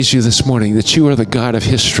you this morning that you are the God of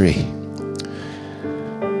history.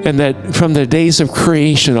 And that from the days of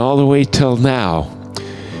creation all the way till now,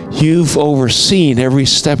 you've overseen every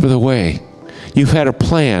step of the way. You've had a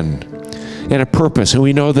plan and a purpose. And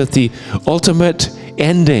we know that the ultimate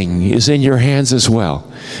ending is in your hands as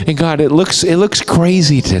well. And God, it looks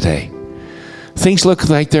crazy today. Things look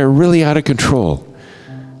like they're really out of control.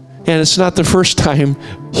 And it's not the first time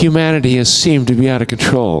humanity has seemed to be out of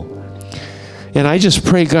control. And I just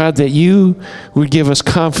pray, God, that you would give us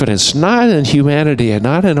confidence, not in humanity and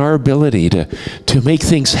not in our ability to make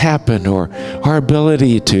things happen, or our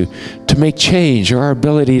ability to make change, or our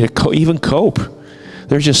ability to even cope.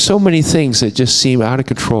 There's just so many things that just seem out of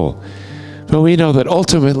control. But we know that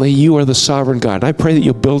ultimately you are the sovereign God. And I pray that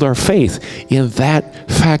you'll build our faith in that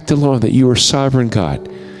fact alone, that you are sovereign God,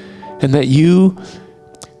 and that you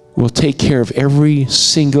will take care of every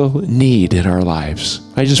single need in our lives.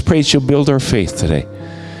 I just pray that you'll build our faith today.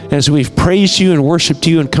 As we've praised you and worshiped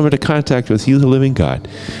you and come into contact with you, the living God,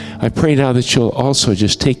 I pray now that you'll also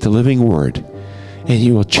just take the living word and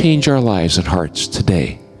you will change our lives and hearts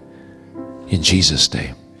today. In Jesus'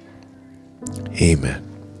 name, amen.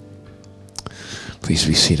 Please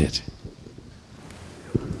be seated.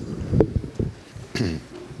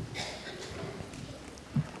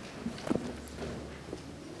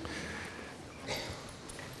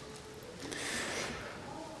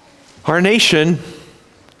 Our nation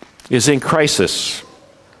is in crisis.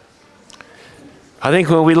 I think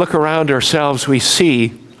when we look around ourselves, we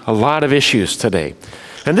see a lot of issues today.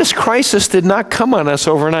 And this crisis did not come on us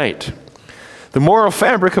overnight. The moral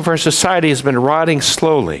fabric of our society has been rotting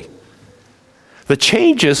slowly. The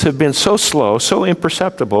changes have been so slow, so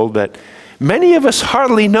imperceptible, that many of us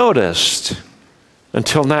hardly noticed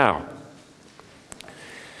until now.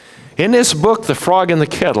 In this book, The Frog in the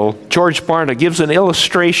Kettle, George Barna gives an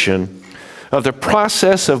illustration of the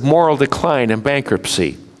process of moral decline and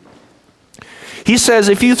bankruptcy. He says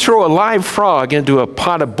if you throw a live frog into a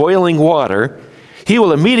pot of boiling water, he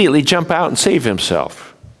will immediately jump out and save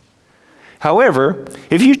himself. However,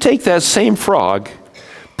 if you take that same frog,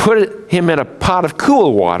 put him in a pot of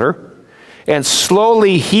cool water, and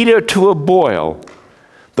slowly heat it to a boil,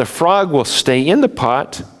 the frog will stay in the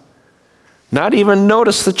pot, not even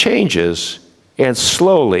notice the changes, and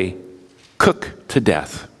slowly cook to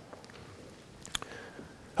death.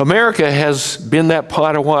 America has been that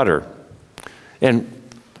pot of water, and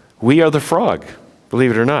we are the frog, believe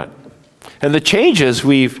it or not. And the changes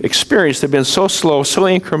we've experienced have been so slow, so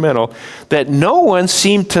incremental, that no one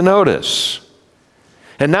seemed to notice.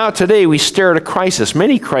 And now today we stare at a crisis,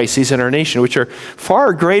 many crises in our nation, which are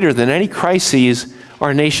far greater than any crises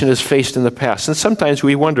our nation has faced in the past. And sometimes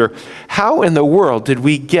we wonder, how in the world did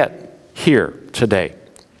we get here today?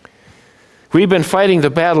 We've been fighting the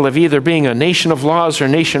battle of either being a nation of laws or a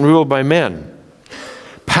nation ruled by men.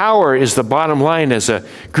 Power is the bottom line as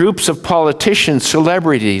groups of politicians,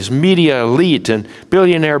 celebrities, media elite, and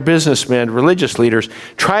billionaire businessmen, religious leaders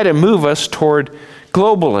try to move us toward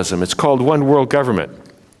globalism. It's called one world government.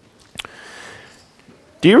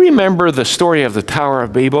 Do you remember the story of the Tower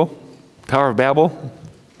of Babel? Tower of Babel?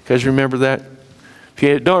 You guys remember that? If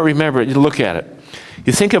you don't remember it, you look at it.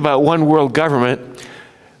 You think about one world government.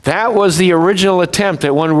 That was the original attempt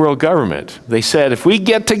at one world government. They said, if we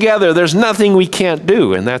get together, there's nothing we can't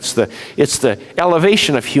do. And it's the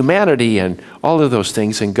elevation of humanity and all of those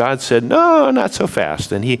things. And God said, no, not so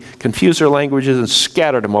fast. And he confused their languages and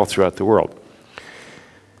scattered them all throughout the world.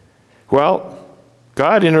 Well,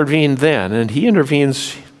 God intervened then, and he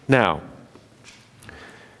intervenes now.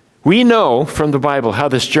 We know from the Bible how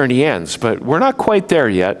this journey ends, but we're not quite there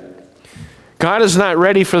yet. God is not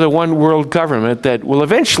ready for the one world government that will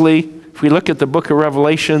eventually, if we look at the book of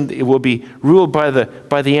Revelation, it will be ruled by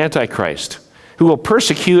the Antichrist, who will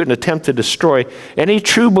persecute and attempt to destroy any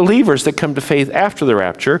true believers that come to faith after the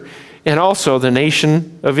rapture, and also the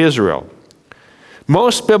nation of Israel.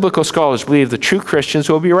 Most biblical scholars believe the true Christians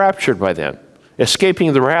will be raptured by then,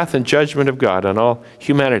 escaping the wrath and judgment of God on all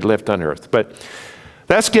humanity left on earth. But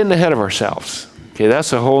that's getting ahead of ourselves. Okay,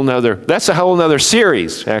 that's a whole nother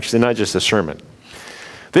series, actually, not just a sermon.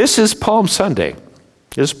 This is Palm Sunday.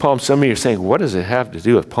 Some of you are saying, what does it have to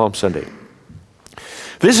do with Palm Sunday?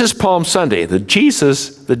 This is Palm Sunday, the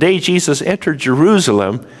day Jesus entered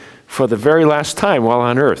Jerusalem for the very last time while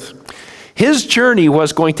on earth. His journey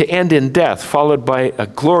was going to end in death, followed by a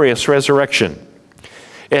glorious resurrection.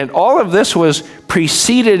 And all of this was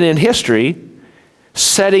preceded in history,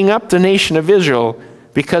 setting up the nation of Israel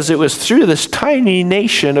because it was through this tiny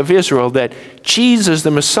nation of Israel that Jesus,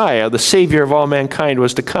 the Messiah, the Savior of all mankind,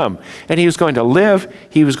 was to come. And he was going to live,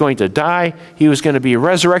 he was going to die, he was going to be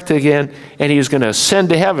resurrected again, and he was going to ascend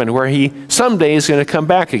to heaven, where he someday is going to come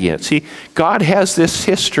back again. See, God has this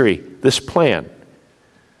history, this plan.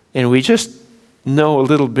 And we just know a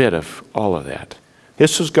little bit of all of that.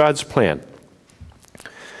 This was God's plan.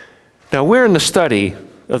 Now, we're in the study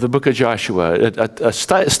of the book of Joshua, a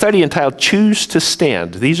study entitled Choose to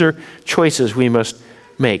Stand. These are choices we must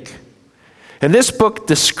make. And this book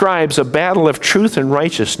describes a battle of truth and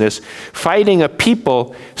righteousness, fighting a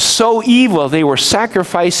people so evil they were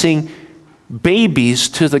sacrificing babies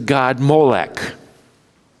to the god Molech.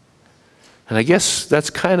 And I guess that's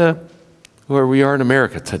kind of where we are in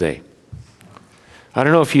America today. I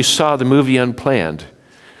don't know if you saw the movie Unplanned.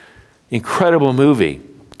 Incredible movie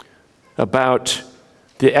about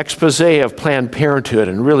the expose of Planned Parenthood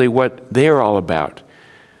and really what they're all about.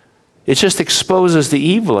 It just exposes the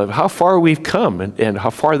evil of how far we've come and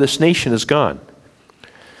how far this nation has gone.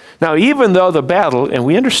 Now, even though the battle, and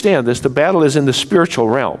we understand this, the battle is in the spiritual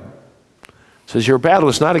realm. It says your battle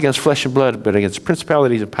is not against flesh and blood, but against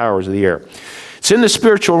principalities and powers of the air. It's in the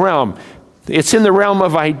spiritual realm. It's in the realm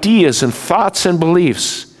of ideas and thoughts and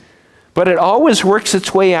beliefs. But it always works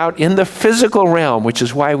its way out in the physical realm, which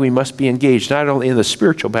is why we must be engaged not only in the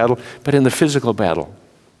spiritual battle, but in the physical battle.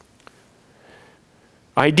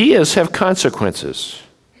 Ideas have consequences.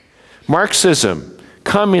 Marxism,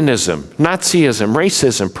 communism, Nazism,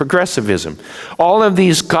 racism, progressivism, all of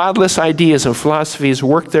these godless ideas and philosophies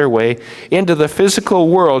work their way into the physical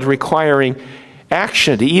world, requiring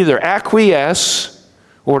action to either acquiesce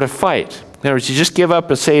or to fight. In other words, you just give up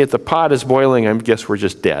and say, if the pot is boiling, I guess we're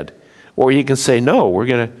just dead. Or you can say, no, we're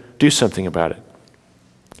going to do something about it.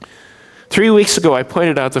 3 weeks ago, I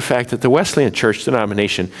pointed out the fact that the Wesleyan Church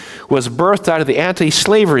denomination was birthed out of the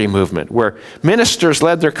anti-slavery movement, where ministers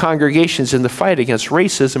led their congregations in the fight against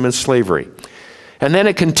racism and slavery. And then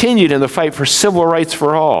it continued in the fight for civil rights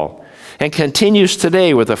for all, and continues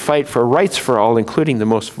today with a fight for rights for all, including the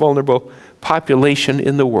most vulnerable population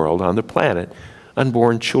in the world on the planet,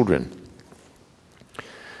 unborn children.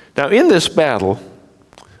 Now, in this battle,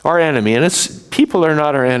 our enemy, and people are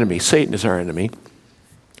not our enemy, Satan is our enemy.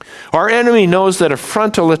 Our enemy knows that a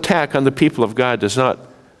frontal attack on the people of God does not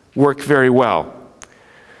work very well.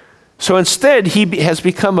 So instead, he has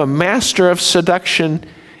become a master of seduction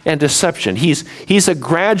and deception. He's a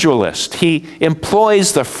gradualist. He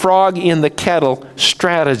employs the frog in the kettle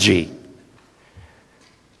strategy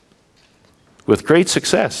with great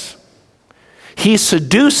success. He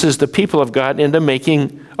seduces the people of God into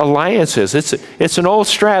making alliances. It's an old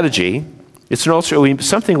strategy. It's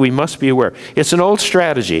something we must be aware. It's an old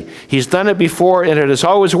strategy. He's done it before, and it has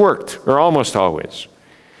always worked, or almost always.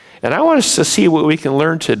 And I want us to see what we can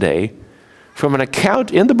learn today from an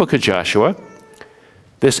account in the book of Joshua,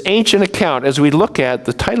 this ancient account, as we look at,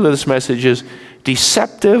 the title of this message is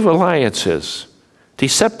Deceptive Alliances.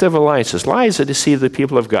 Deceptive alliances, lies that deceive the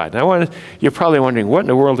people of God. Now, you're probably wondering, what in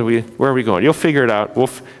the world where are we going? You'll figure it out.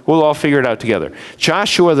 We'll all figure it out together.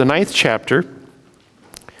 Joshua, the 9th chapter.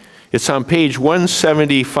 It's on page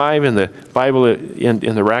 175 in the Bible in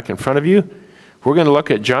the rack in front of you. We're going to look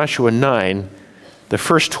at Joshua 9, the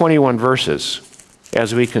first 21 verses,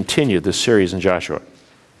 as we continue this series in Joshua.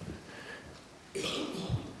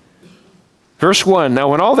 Verse 1, now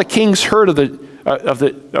when all the kings heard of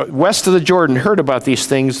the west of the Jordan heard about these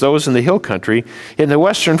things, those in the hill country, in the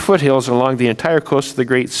western foothills along the entire coast of the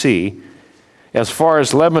Great Sea, as far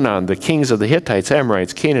as Lebanon, the kings of the Hittites,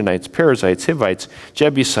 Amorites, Canaanites, Perizzites, Hivites,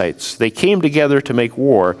 Jebusites, they came together to make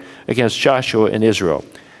war against Joshua and Israel.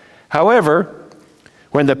 However,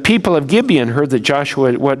 when the people of Gibeon heard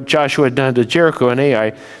that what Joshua had done to Jericho and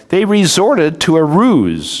Ai, they resorted to a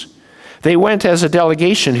ruse. They went as a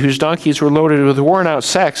delegation whose donkeys were loaded with worn-out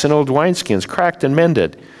sacks and old wineskins, cracked and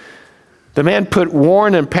mended. The men put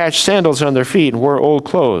worn and patched sandals on their feet and wore old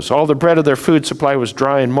clothes. All the bread of their food supply was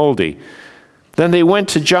dry and moldy. Then they went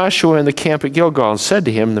to Joshua in the camp at Gilgal and said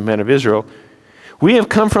to him, the men of Israel, we have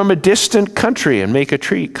come from a distant country and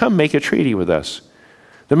come make a treaty with us.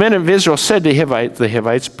 The men of Israel said to the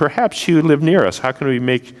Hivites, perhaps you live near us. How can we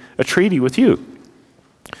make a treaty with you?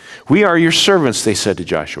 We are your servants, they said to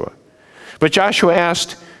Joshua. But Joshua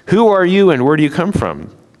asked, who are you and where do you come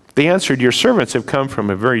from? They answered, your servants have come from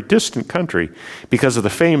a very distant country because of the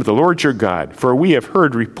fame of the Lord your God, for we have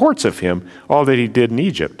heard reports of him, all that he did in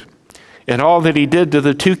Egypt, and all that he did to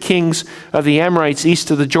the 2 kings of the Amorites east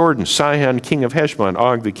of the Jordan, Sihon, king of Heshbon,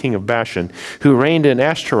 Og, the king of Bashan, who reigned in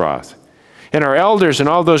Ashtaroth. And our elders and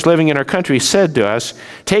all those living in our country said to us,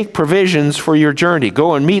 take provisions for your journey.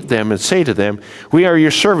 Go and meet them and say to them, we are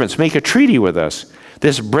your servants. Make a treaty with us.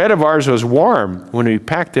 This bread of ours was warm when we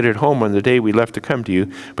packed it at home on the day we left to come to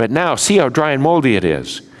you. But now see how dry and moldy it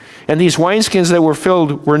is. And these wineskins that were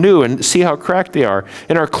filled were new, and see how cracked they are.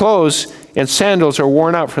 And our clothes and sandals are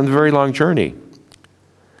worn out from the very long journey.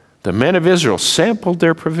 The men of Israel sampled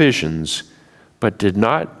their provisions, but did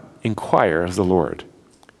not inquire of the Lord.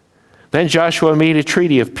 Then Joshua made a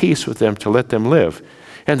treaty of peace with them to let them live,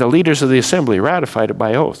 and the leaders of the assembly ratified it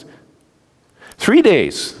by oath. 3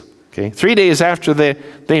 days after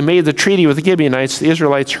they made the treaty with the Gibeonites, the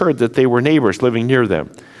Israelites heard that they were neighbors living near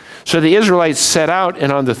them. So the Israelites set out,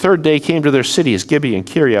 and on the third day came to their cities, Gibeon,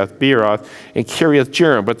 Kiriath, Beeroth, and Kiriath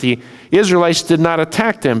Jearim. But the Israelites did not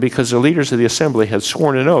attack them because the leaders of the assembly had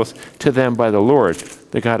sworn an oath to them by the Lord,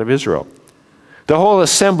 the God of Israel. The whole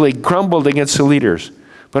assembly grumbled against the leaders.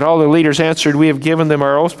 But all the leaders answered, we have given them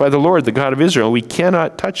our oath by the Lord, the God of Israel. We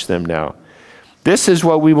cannot touch them now. This is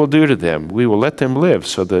what we will do to them. We will let them live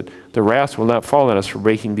so that the wrath will not fall on us for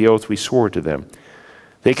breaking the oath we swore to them.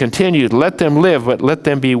 They continued, let them live, but let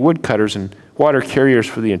them be woodcutters and water carriers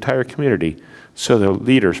for the entire community. So the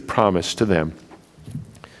leaders' promise to them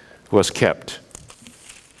was kept.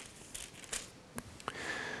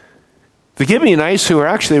 The Gibeonites, who were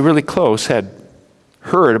actually really close, had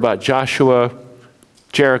heard about Joshua,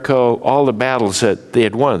 Jericho, all the battles that they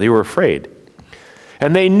had won. They were afraid.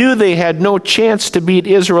 And they knew they had no chance to beat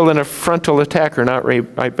Israel in a frontal attack or an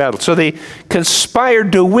outright battle. So they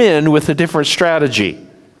conspired to win with a different strategy.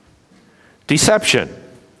 Deception.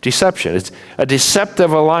 It's a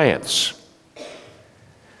deceptive alliance.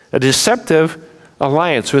 A deceptive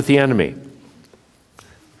alliance with the enemy.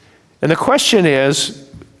 And the question is,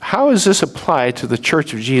 how does this apply to the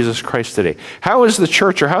Church of Jesus Christ today? How is the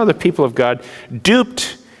church, or how are the people of God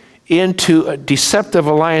duped into deceptive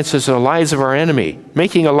alliances in the lives of our enemy,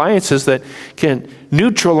 making alliances that can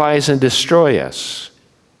neutralize and destroy us?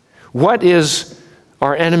 What is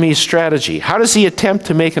our enemy's strategy? How does he attempt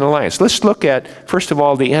to make an alliance? Let's look at, first of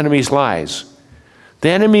all, the enemy's lies. The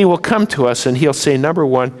enemy will come to us and he'll say, number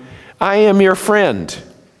one, I am your friend.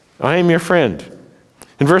 I am your friend.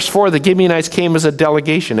 In verse 4, the Gibeonites came as a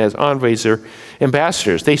delegation, as envoys or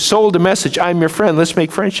ambassadors. They sold a message, I'm your friend, let's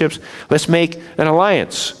make friendships, let's make an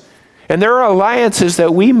alliance. And there are alliances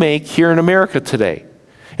that we make here in America today.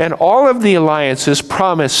 And all of the alliances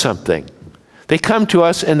promise something. They come to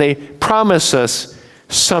us and they promise us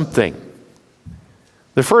something.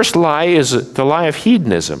 The first lie is the lie of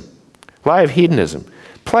hedonism. Lie of hedonism.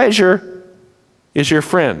 Pleasure is your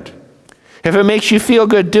friend. If it makes you feel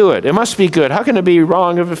good, do it. It must be good. How can it be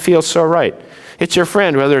wrong if it feels so right? It's your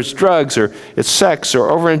friend, whether it's drugs or it's sex or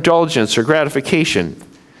overindulgence or gratification.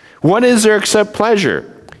 What is there except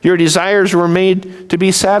pleasure? Your desires were made to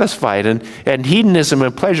be satisfied. And hedonism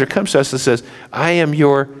and pleasure comes to us and says, I am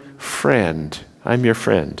your friend. I'm your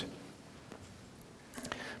friend.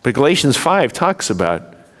 But Galatians 5 talks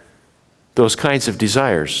about those kinds of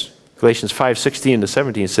desires. Galatians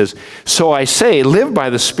 5:16-17 says, so I say, live by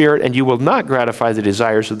the Spirit, and you will not gratify the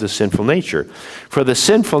desires of the sinful nature. For the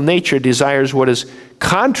sinful nature desires what is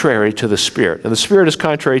contrary to the Spirit, and the Spirit is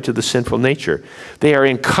contrary to the sinful nature. They are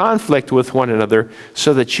in conflict with one another,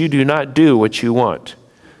 so that you do not do what you want.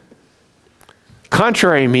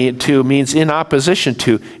 Contrary to means in opposition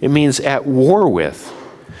to. It means at war with.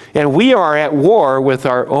 And we are at war with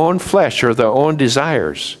our own flesh or our own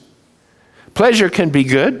desires. Pleasure can be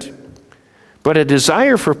good, but a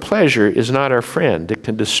desire for pleasure is not our friend. It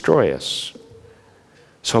can destroy us.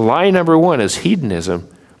 So lie number one is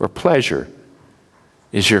hedonism or pleasure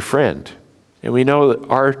is your friend. And we know that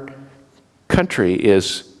our country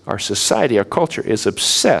is, our society, our culture is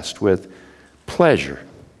obsessed with pleasure.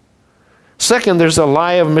 Second, there's the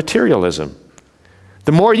lie of materialism.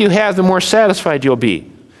 The more you have, the more satisfied you'll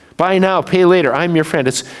be. Buy now, pay later, I'm your friend.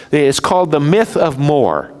 It's called the myth of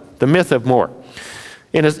more. The myth of more.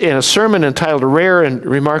 In a sermon entitled Rare and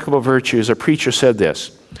Remarkable Virtues, a preacher said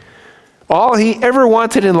this: all he ever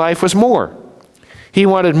wanted in life was more. He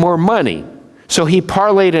wanted more money, so he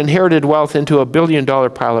parlayed inherited wealth into a $1 billion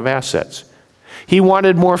pile of assets. He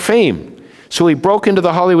wanted more fame, so he broke into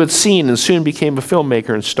the Hollywood scene and soon became a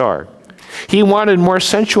filmmaker and star. He wanted more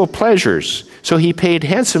sensual pleasures, so he paid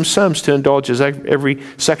handsome sums to indulge his every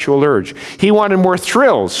sexual urge. He wanted more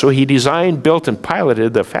thrills, so he designed, built, and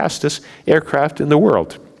piloted the fastest aircraft in the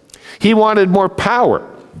world. He wanted more power,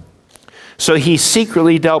 so he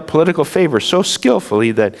secretly dealt political favor so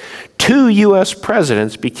skillfully that 2 U.S.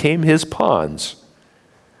 presidents became his pawns.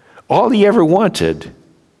 All he ever wanted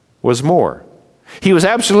was more. He was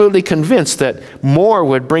absolutely convinced that more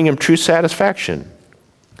would bring him true satisfaction.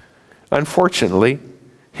 Unfortunately,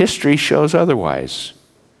 history shows otherwise.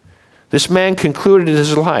 This man concluded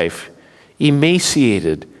his life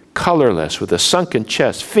emaciated, colorless, with a sunken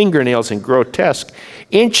chest, fingernails in grotesque,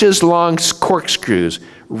 inches-long corkscrews,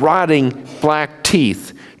 rotting black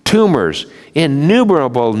teeth, tumors,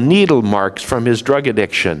 innumerable needle marks from his drug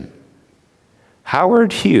addiction.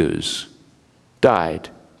 Howard Hughes died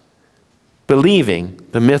believing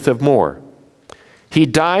the myth of more. He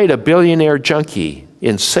died a billionaire junkie,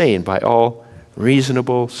 insane by all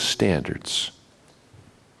reasonable standards.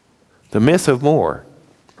 The myth of more.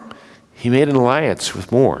 He made an alliance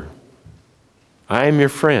with more. I am your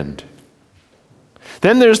friend.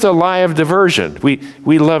 Then there's the lie of diversion.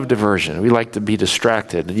 We love diversion. We like to be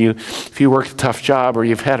distracted. If you work a tough job or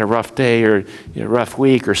you've had a rough day or a rough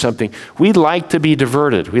week or something, we like to be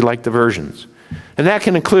diverted. We like diversions. And that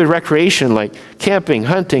can include recreation like camping,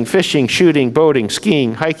 hunting, fishing, shooting, boating,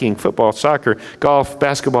 skiing, hiking, football, soccer, golf,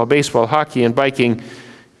 basketball, baseball, hockey, and biking,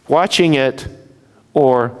 watching it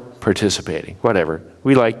or participating, whatever.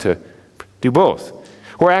 We like to do both.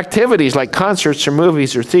 Or activities like concerts or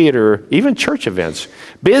movies or theater or even church events.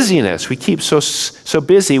 Busyness. We keep so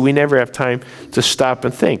busy we never have time to stop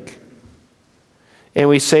and think. And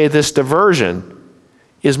we say this diversion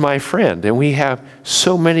is my friend. And we have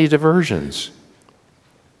so many diversions.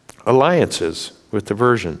 Alliances with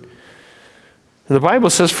diversion. And the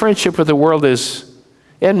Bible says friendship with the world is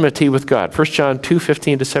enmity with God. 1 John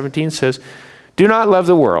 2:15-17 says, do not love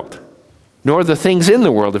the world, nor the things in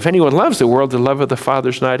the world. If anyone loves the world, the love of the Father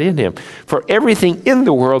is not in him. For everything in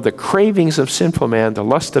the world, the cravings of sinful man, the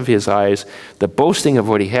lust of his eyes, the boasting of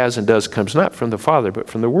what he has and does, comes not from the Father, but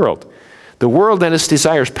from the world. The world and its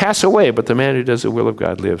desires pass away, but the man who does the will of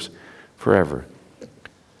God lives forever.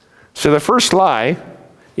 So the first lie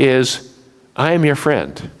is, I am your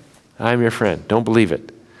friend. I am your friend. Don't believe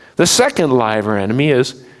it. The second lie of our enemy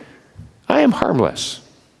is, I am harmless.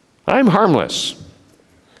 I'm harmless.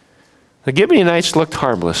 The Gibeonites looked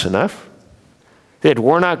harmless enough. They had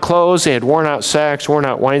worn out clothes, they had worn out sacks, worn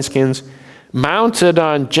out wineskins, mounted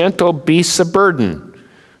on gentle beasts of burden,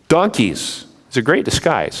 donkeys. It's a great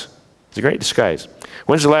disguise. It's a great disguise.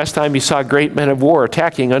 When's the last time you saw great men of war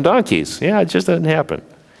attacking on donkeys? Yeah, it just doesn't happen.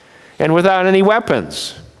 And without any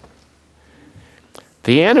weapons.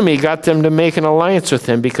 The enemy got them to make an alliance with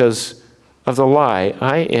him because of the lie,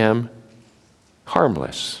 I am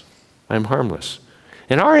harmless. I'm harmless.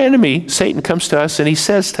 And our enemy, Satan, comes to us and he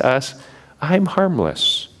says to us, I'm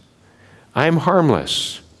harmless. I'm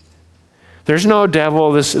harmless. There's no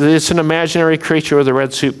devil. It's an imaginary creature with a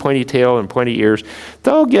red suit, pointy tail, and pointy ears.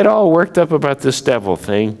 Don't get all worked up about this devil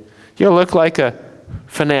thing. You'll look like a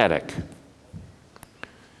fanatic.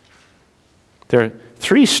 There are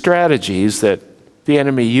three strategies that the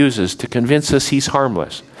enemy uses to convince us he's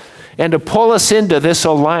harmless and to pull us into this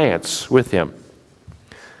alliance with him.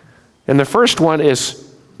 And the first one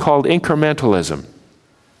is called incrementalism.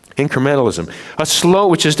 Incrementalism,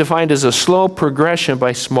 which is defined as a slow progression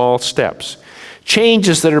by small steps.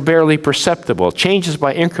 Changes that are barely perceptible, changes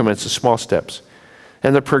by increments of small steps.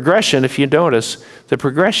 And the progression, if you notice, the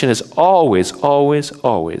progression is always, always,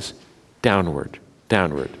 always downward.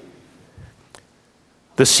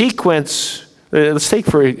 The sequence, let's take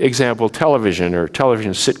for example television or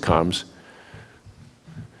television sitcoms.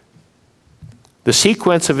 The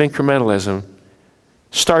sequence of incrementalism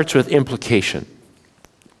starts with implication.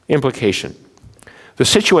 The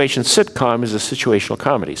situation sitcom is a situational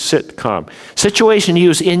comedy. Sitcom. Situation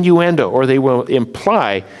use innuendo, or they will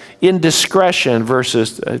imply indiscretion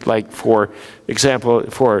versus, like for example,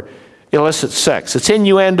 for illicit sex. It's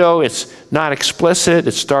innuendo, it's not explicit,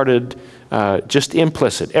 it started just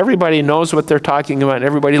implicit. Everybody knows what they're talking about and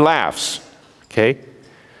everybody laughs. Okay?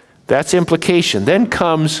 That's implication. Then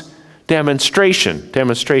comes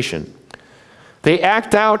demonstration. They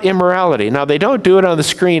act out immorality. Now, they don't do it on the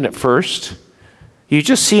screen at first. You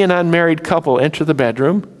just see an unmarried couple enter the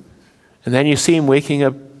bedroom, and then you see them waking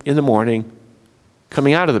up in the morning,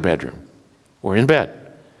 coming out of the bedroom, or in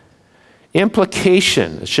bed.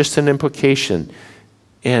 Implication, it's just an implication,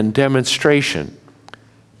 and demonstration.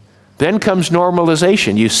 Then comes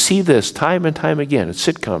normalization. You see this time and time again in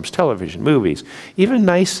sitcoms, television, movies, even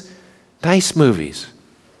nice movies.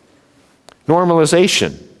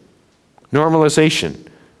 Normalization.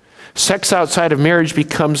 Sex outside of marriage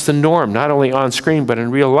becomes the norm, not only on screen, but in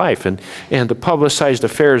real life, and the publicized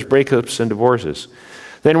affairs, breakups, and divorces.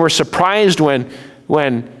 Then we're surprised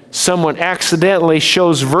when someone accidentally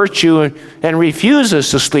shows virtue and refuses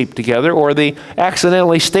to sleep together, or they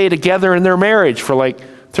accidentally stay together in their marriage for like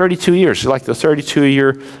 32 years. It's like the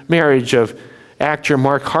 32-year marriage of actor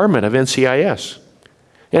Mark Harmon of NCIS.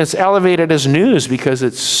 And it's elevated as news because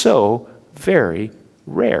it's so very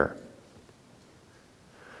rare.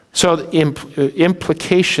 So the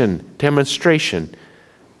implication, demonstration,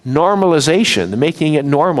 normalization, making it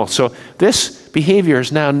normal. So this behavior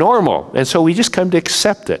is now normal, and so we just come to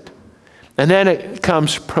accept it. And then it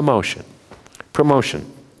comes promotion.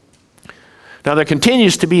 Promotion. Now there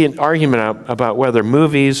continues to be an argument about whether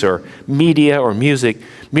movies or media or music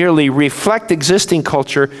merely reflect existing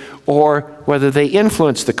culture or whether they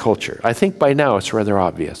influence the culture. I think by now it's rather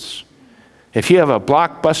obvious. If you have a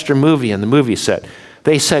blockbuster movie in the movie set,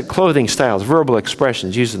 they set clothing styles, verbal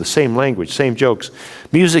expressions, using the same language, same jokes,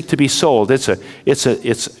 music to be sold.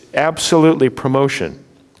 It's absolutely promotion.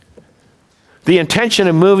 The intention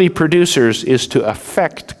of movie producers is to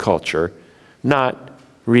affect culture, not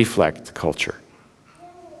reflect culture.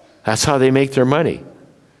 That's how they make their money,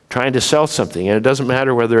 trying to sell something. And it doesn't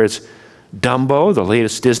matter whether it's Dumbo, the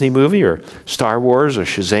latest Disney movie, or Star Wars, or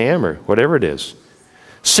Shazam, or whatever it is.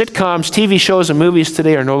 Sitcoms, TV shows, and movies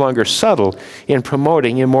today are no longer subtle in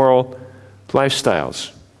promoting immoral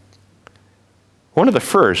lifestyles. One of the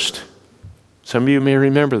first, some of you may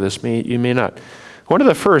remember this, you may not. One of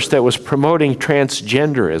the first that was promoting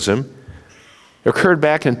transgenderism occurred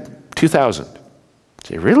back in 2000.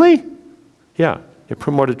 Say, really? Yeah, it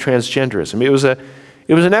promoted transgenderism. It was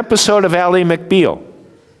an episode of Ally McBeal.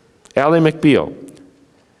 Ally McBeal.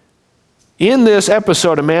 In this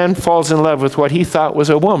episode, a man falls in love with what he thought was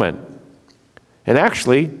a woman. And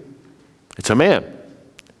actually, it's a man.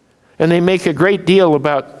 And they make a great deal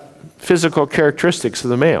about physical characteristics of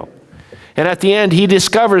the male. And at the end, he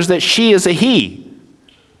discovers that she is a he.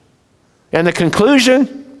 And the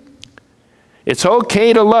conclusion? It's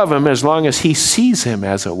okay to love him as long as he sees him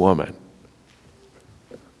as a woman.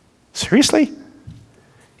 Seriously?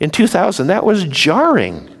 In 2000, that was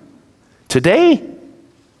jarring. Today,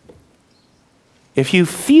 if you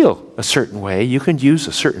feel a certain way, you can use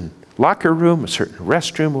a certain locker room, a certain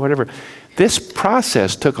restroom, or whatever. This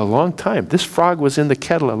process took a long time. This frog was in the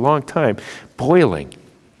kettle a long time, boiling.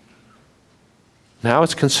 Now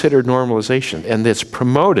it's considered normalization, and it's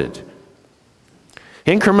promoted.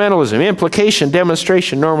 Incrementalism, implication,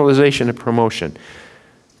 demonstration, normalization, and promotion.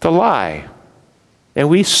 The lie. And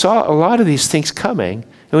we saw a lot of these things coming,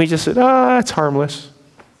 and we just said, it's harmless.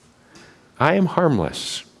 I am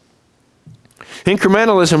harmless.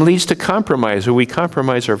 Incrementalism leads to compromise, where we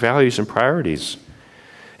compromise our values and priorities.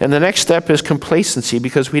 And the next step is complacency,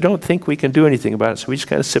 because we don't think we can do anything about it. So we just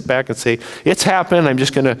kind of sit back and say, it's happened, I'm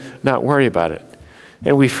just going to not worry about it.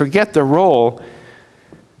 And we forget the role.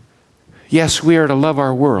 Yes, we are to love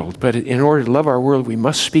our world, but in order to love our world, we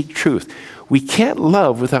must speak truth. We can't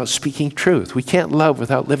love without speaking truth. We can't love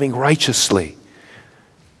without living righteously.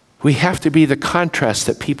 We have to be the contrast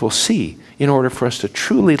that people see in order for us to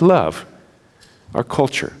truly love our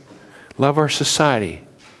culture, love our society.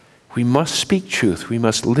 We must speak truth. We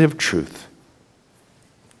must live truth.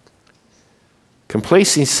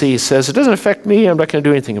 Complacency says, it doesn't affect me, I'm not going to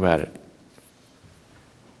do anything about it.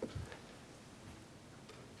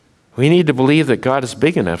 We need to believe that God is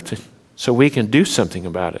big enough so we can do something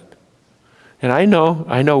about it. And I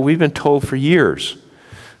know we've been told for years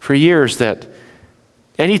that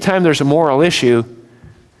anytime there's a moral issue,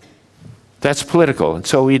 that's political, and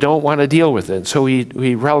so we don't want to deal with it. And so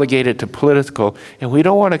we relegate it to political, and we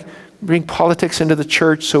don't want to bring politics into the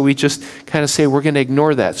church, so we just kind of say we're going to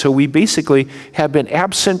ignore that. So we basically have been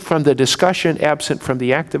absent from the discussion, absent from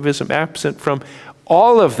the activism, absent from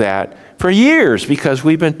all of that for years, because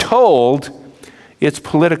we've been told it's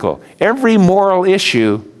political. Every moral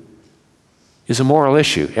issue is a moral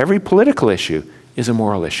issue. Every political issue is a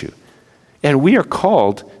moral issue. And we are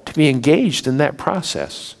called to be engaged in that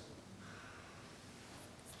process.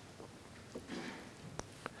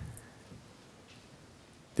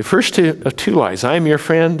 The first two lies, I am your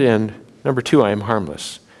friend, and number 2, I am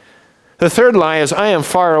harmless. The third lie is, I am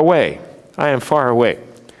far away. I am far away.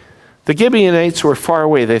 The Gibeonites were far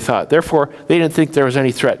away, they thought. Therefore, they didn't think there was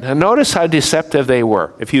any threat. Now, notice how deceptive they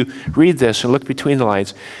were. If you read this and look between the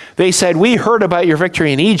lines, they said, we heard about your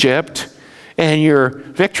victory in Egypt and your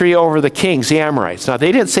victory over the kings, the Amorites. Now,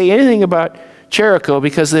 they didn't say anything about Jericho,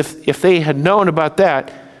 because if they had known about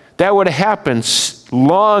that, that would have happened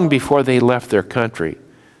long before they left their country,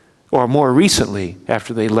 or more recently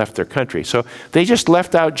after they left their country. So they just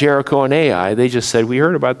left out Jericho and Ai. They just said, we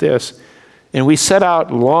heard about this. And we set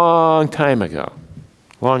out long time ago.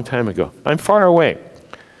 I'm far away.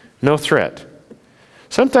 No threat.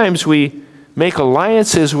 Sometimes we make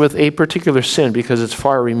alliances with a particular sin because it's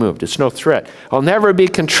far removed. It's no threat. I'll never be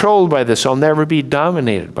controlled by this. I'll never be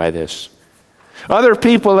dominated by this. Other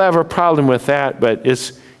people have a problem with that, but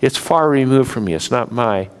it's far removed from me. It's not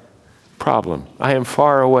my problem. I am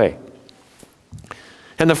far away.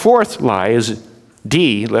 And the fourth lie is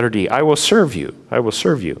D, letter D. I will serve you. I will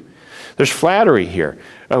serve you. There's flattery here.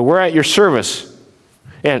 We're at your service.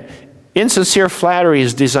 And insincere flattery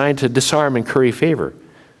is designed to disarm and curry favor.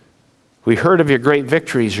 We heard of your great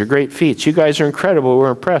victories, your great feats. You guys are incredible.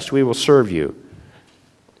 We're impressed. We will serve you.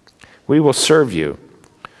 We will serve you.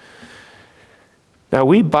 Now,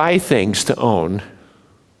 we buy things to own,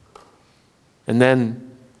 and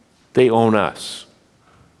then they own us.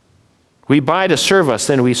 We buy to serve us,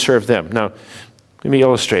 then we serve them. Now, let me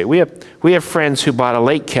illustrate. We have friends who bought a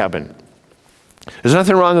lake cabin. There's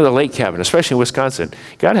nothing wrong with a lake cabin, especially in Wisconsin.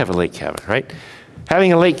 You got to have a lake cabin, right?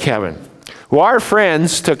 Having a lake cabin. Well, our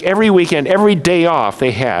friends took every weekend, every day off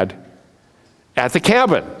they had at the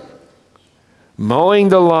cabin. Mowing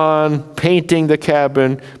the lawn, painting the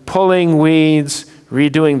cabin, pulling weeds,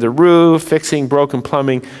 redoing the roof, fixing broken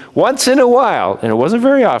plumbing. Once in a while, and it wasn't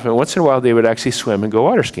very often, once in a while they would actually swim and go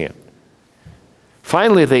water skiing.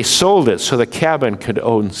 Finally, they sold it so the cabin could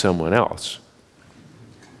own someone else.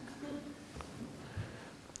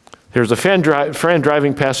 There was a friend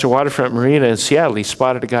driving past a waterfront marina in Seattle. He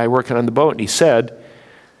spotted a guy working on the boat, and he said,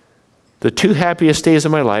 "The two happiest days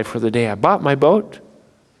of my life were the day I bought my boat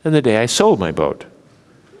and the day I sold my boat."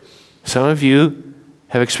 Some of you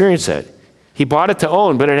have experienced that. He bought it to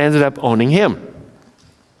own, but it ended up owning him.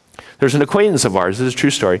 There's an acquaintance of ours, this is a true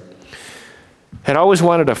story, had always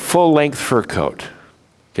wanted a full-length fur coat.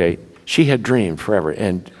 Okay, she had dreamed forever,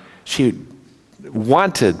 and she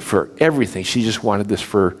wanted for everything. She just wanted this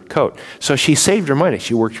fur coat. So she saved her money.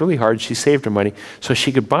 She worked really hard. She saved her money so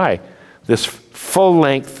she could buy this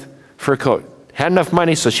full-length fur coat. Had enough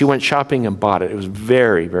money, so she went shopping and bought it. It was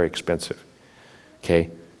very, very expensive. Okay,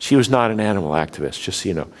 she was not an animal activist, just so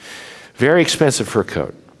you know. Very expensive fur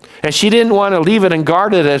coat. And she didn't want to leave it and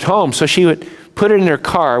guard it at home, so she would put it in her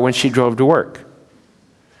car when she drove to work.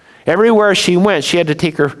 Everywhere she went, she had to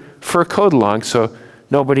take her fur coat along so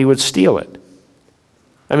nobody would steal it.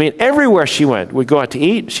 I mean, everywhere she went, we'd go out to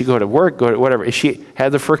eat, she'd go to work, go to whatever. She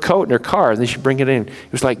had the fur coat in her car, and then she'd bring it in.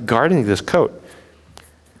 It was like guarding this coat.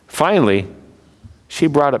 Finally, she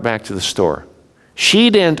brought it back to the store. She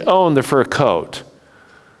didn't own the fur coat.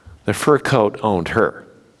 The fur coat owned her.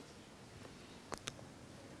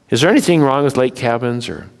 Is there anything wrong with lake cabins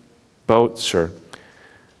or boats or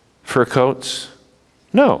fur coats?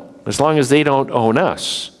 No, as long as they don't own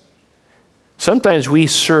us. Sometimes we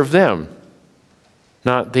serve them,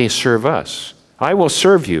 not they serve us. I will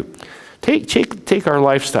serve you. Take our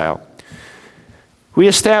lifestyle. We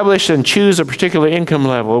establish and choose a particular income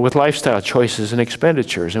level with lifestyle choices and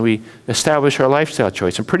expenditures, and we establish our lifestyle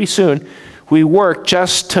choice. And pretty soon, we work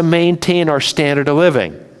just to maintain our standard of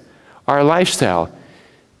living, our lifestyle.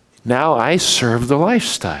 Now I serve the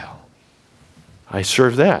lifestyle. I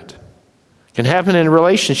serve that. It can happen in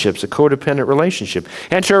relationships, a codependent relationship.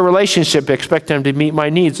 Enter a relationship, expect them to meet my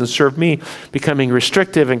needs and serve me, becoming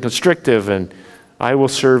restrictive and constrictive, and I will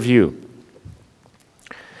serve you.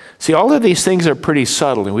 See, all of these things are pretty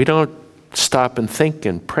subtle, and we don't stop and think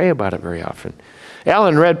and pray about it very often.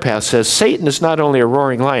 Alan Redpath says, Satan is not only a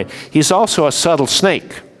roaring lion, he's also a subtle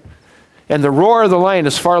snake. And the roar of the lion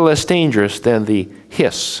is far less dangerous than the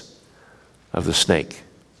hiss of the snake.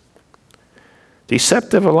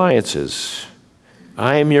 Deceptive alliances.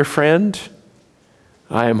 I am your friend.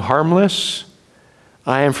 I am harmless.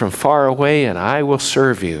 I am from far away, and I will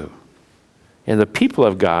serve you. And the people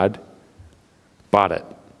of God bought it.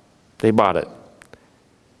 They bought it.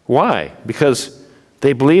 Why? Because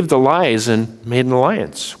they believed the lies and made an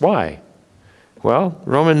alliance. Why? Well,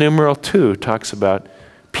 Roman numeral 2 talks about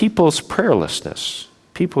people's prayerlessness.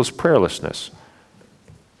 People's prayerlessness.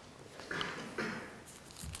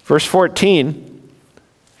 Verse 14,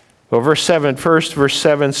 well, verse 7 first, verse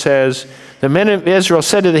 7 says, the men of Israel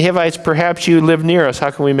said to the Hivites, perhaps you live near us. How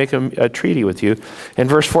can we make a treaty with you? And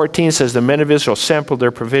verse 14 says, the men of Israel sampled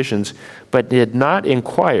their provisions, but did not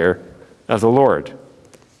inquire of the Lord.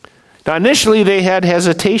 Now, initially they had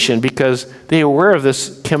hesitation because they were aware of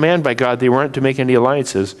this command by God. They weren't to make any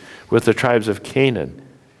alliances with the tribes of Canaan.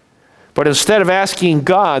 But instead of asking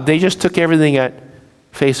God, they just took everything at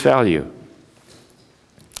face value.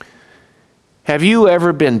 Have you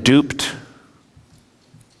ever been duped?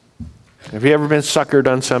 Have you ever been suckered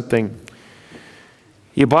on something?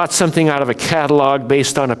 You bought something out of a catalog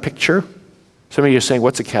based on a picture? Some of you are saying,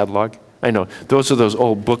 what's a catalog? I know, those are those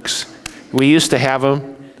old books. We used to have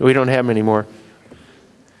them. We don't have them anymore.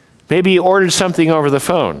 Maybe you ordered something over the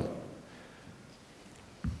phone.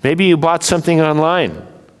 Maybe you bought something online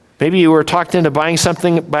Maybe you were talked into buying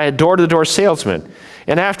something by a door-to-door salesman.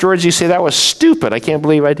 And afterwards you say, that was stupid. I can't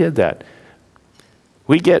believe I did that.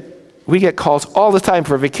 We get calls all the time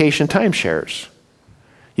for vacation timeshares.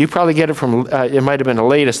 You probably get it from, it might have been the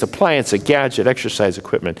latest appliance, a gadget, exercise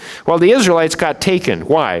equipment. Well, the Israelites got taken.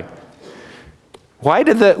 Why? Why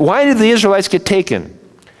did the Israelites get taken?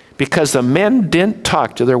 Because the men didn't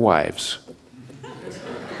talk to their wives.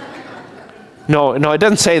 No, it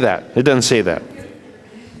doesn't say that. It doesn't say that.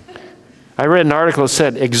 I read an article that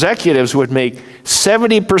said executives would make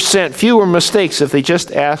 70% fewer mistakes if they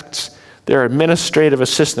just asked their administrative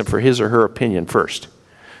assistant for his or her opinion first.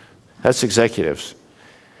 That's executives.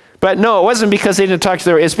 But no, it wasn't because they didn't talk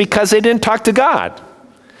to it's because they didn't talk to God.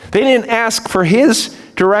 They didn't ask for his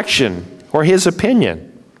direction or his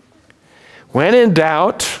opinion. When in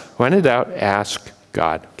doubt, ask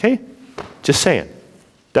God. Okay? Just saying.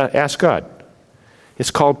 Ask God.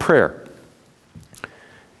 It's called prayer.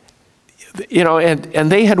 You know, and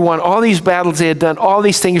they had won all these battles. They had done all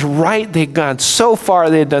these things right. They'd gone so far.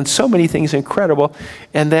 They had done so many things incredible.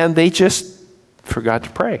 And then they just forgot to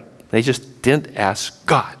pray. They just didn't ask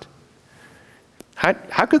God. How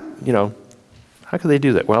could they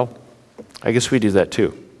do that? Well, I guess we do that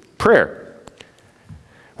too. Prayer.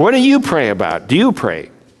 What do you pray about? Do you pray?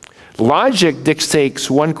 Logic dictates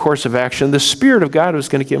one course of action. The Spirit of God was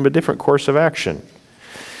going to give them a different course of action.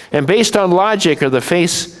 And based on logic or the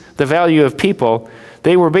value of people,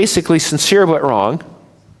 they were basically sincere but wrong.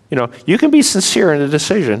 You know, you can be sincere in a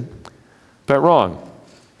decision, but wrong.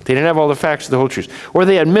 They didn't have all the facts of the whole truth. Or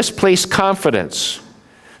they had misplaced confidence.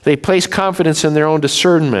 They placed confidence in their own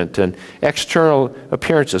discernment and external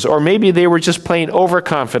appearances. Or maybe they were just plain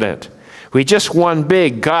overconfident. We just won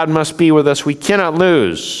big. God must be with us. We cannot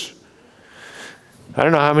lose. I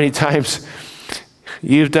don't know how many times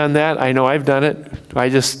you've done that. I know I've done it. I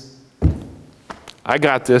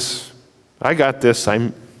got this. I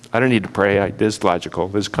don't need to pray. This is logical.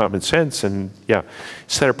 This is common sense. And yeah,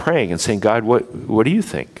 instead of praying and saying, God, what do you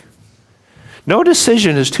think? No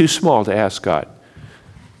decision is too small to ask God.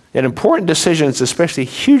 And important decisions, especially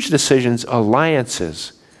huge decisions,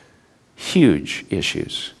 alliances, huge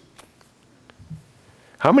issues.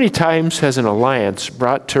 How many times has an alliance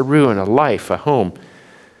brought to ruin a life, a home,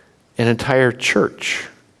 an entire church?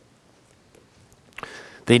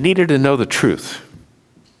 They needed to know the truth.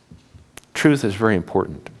 Truth is very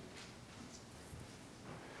important.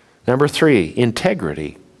 Number 3,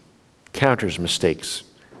 integrity counters mistakes.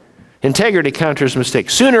 Integrity counters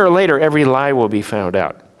mistakes. Sooner or later, every lie will be found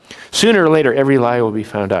out. Sooner or later, every lie will be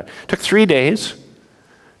found out. It took 3 days.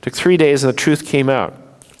 And the truth came out.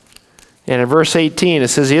 And in verse 18, it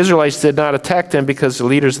says, the Israelites did not attack them because the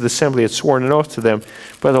leaders of the assembly had sworn an oath to them.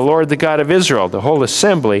 But the Lord, the God of Israel, the whole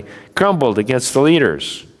assembly, grumbled against the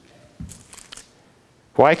leaders.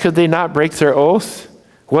 Why could they not break their oath?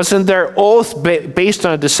 Wasn't their oath based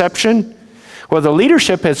on deception? Well, the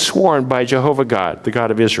leadership had sworn by Jehovah God, the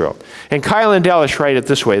God of Israel. And Kyle and Dallas write it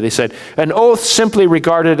this way. They said, an oath simply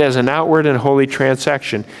regarded as an outward and holy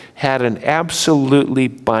transaction had an absolutely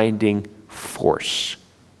binding force.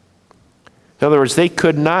 In other words, they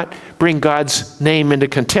could not bring God's name into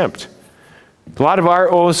contempt. A lot of our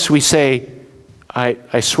oaths, we say,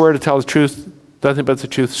 I swear to tell the truth, nothing but the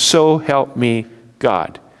truth, so help me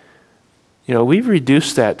God. You know, we've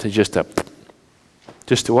reduced that to just a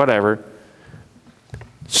whatever.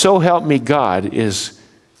 So help me God is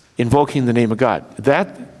invoking the name of God.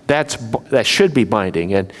 That should be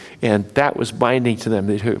binding, and that was binding to them.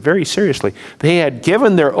 They took it very seriously. They had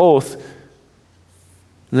given their oath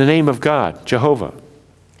in the name of God, Jehovah.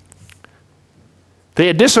 They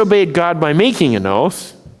had disobeyed God by making an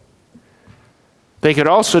oath. They could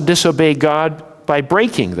also disobey God by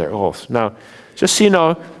breaking their oath. Now, just so you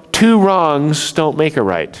know, 2 wrongs don't make a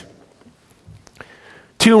right.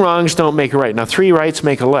 2 wrongs don't make a right. Now, 3 rights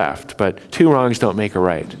make a left, but 2 wrongs don't make a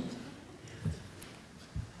right.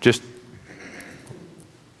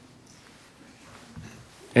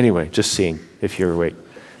 Anyway, just seeing if you're awake.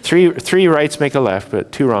 3 rights make a left,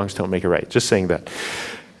 but 2 wrongs don't make a right. Just saying that.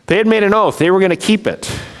 They had made an oath. They were going to keep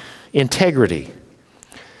it. Integrity.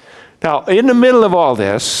 Now, in the middle of all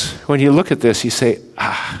this, when you look at this, you say,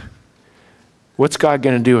 what's God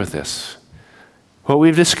going to do with this? What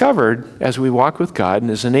we've discovered as we walk with God, and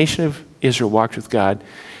as the nation of Israel walked with God,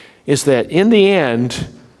 is that in the end,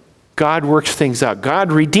 God works things out.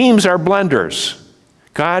 God redeems our blunders.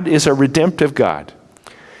 God is a redemptive God.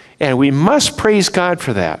 And we must praise God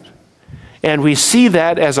for that. And we see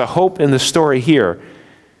that as a hope in the story here.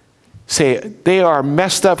 Say, they are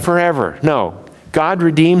messed up forever. No, God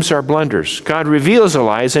redeems our blunders. God reveals the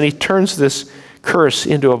lies, and he turns this curse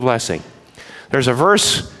into a blessing. There's a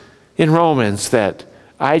verse in Romans that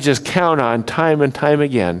I just count on time and time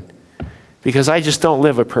again, because I just don't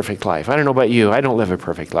live a perfect life. I don't know about you. I don't live a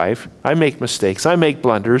perfect life. I make mistakes. I make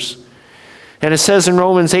blunders. And it says in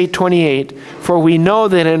Romans 8:28, "For we know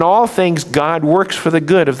that in all things God works for the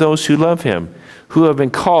good of those who love him, who have been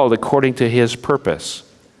called according to his purpose."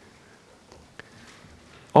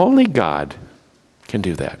 Only God can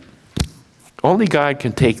do that. Only God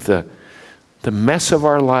can take the mess of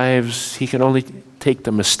our lives. He can only take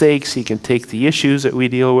the mistakes. He can take the issues that we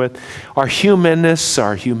deal with, our humanness,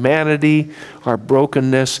 our humanity, our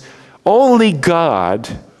brokenness. Only God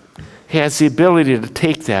has the ability to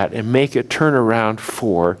take that and make it turn around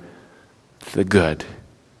for the good.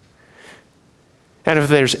 And if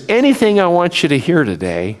there's anything I want you to hear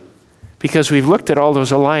today, because we've looked at all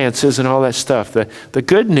those alliances and all that stuff, the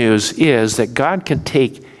good news is that God can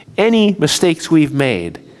take any mistakes we've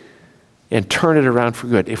made and turn it around for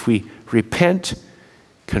good. If we repent,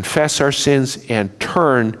 confess our sins, and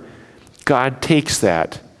turn, God takes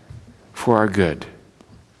that for our good.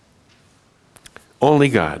 Only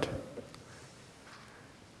God.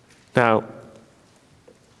 Now,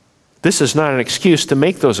 this is not an excuse to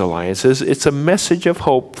make those alliances. It's a message of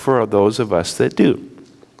hope for those of us that do.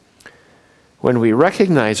 When we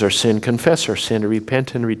recognize our sin, confess our sin,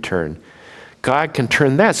 repent and return, God can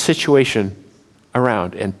turn that situation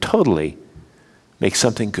around and totally make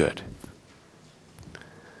something good.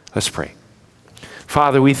 Let's pray.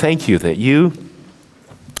 Father, we thank you that you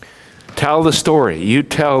tell the story. You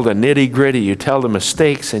tell the nitty-gritty. You tell the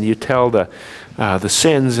mistakes, and you tell the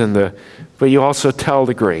sins, but you also tell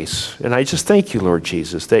the grace. And I just thank you, Lord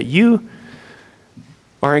Jesus, that you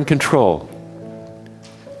are in control.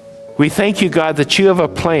 We thank you, God, that you have a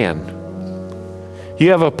plan.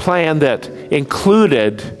 You have a plan that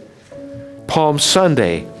included Palm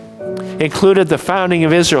Sunday, included the founding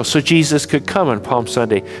of Israel so Jesus could come on Palm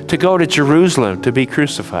Sunday, to go to Jerusalem to be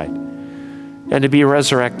crucified and to be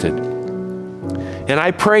resurrected. And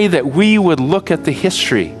I pray that we would look at the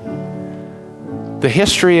history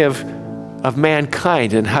of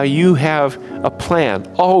mankind, and how you have a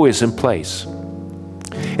plan always in place.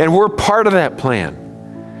 And we're part of that plan.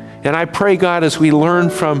 And I pray, God, as we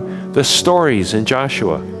learn from the stories in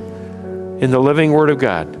Joshua, in the living Word of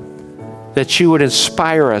God, that you would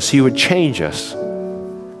inspire us, you would change us.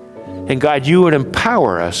 And God, you would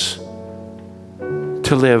empower us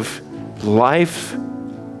to live life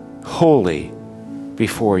holy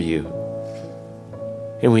before you.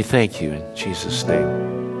 And we thank you in Jesus'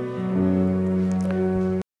 name.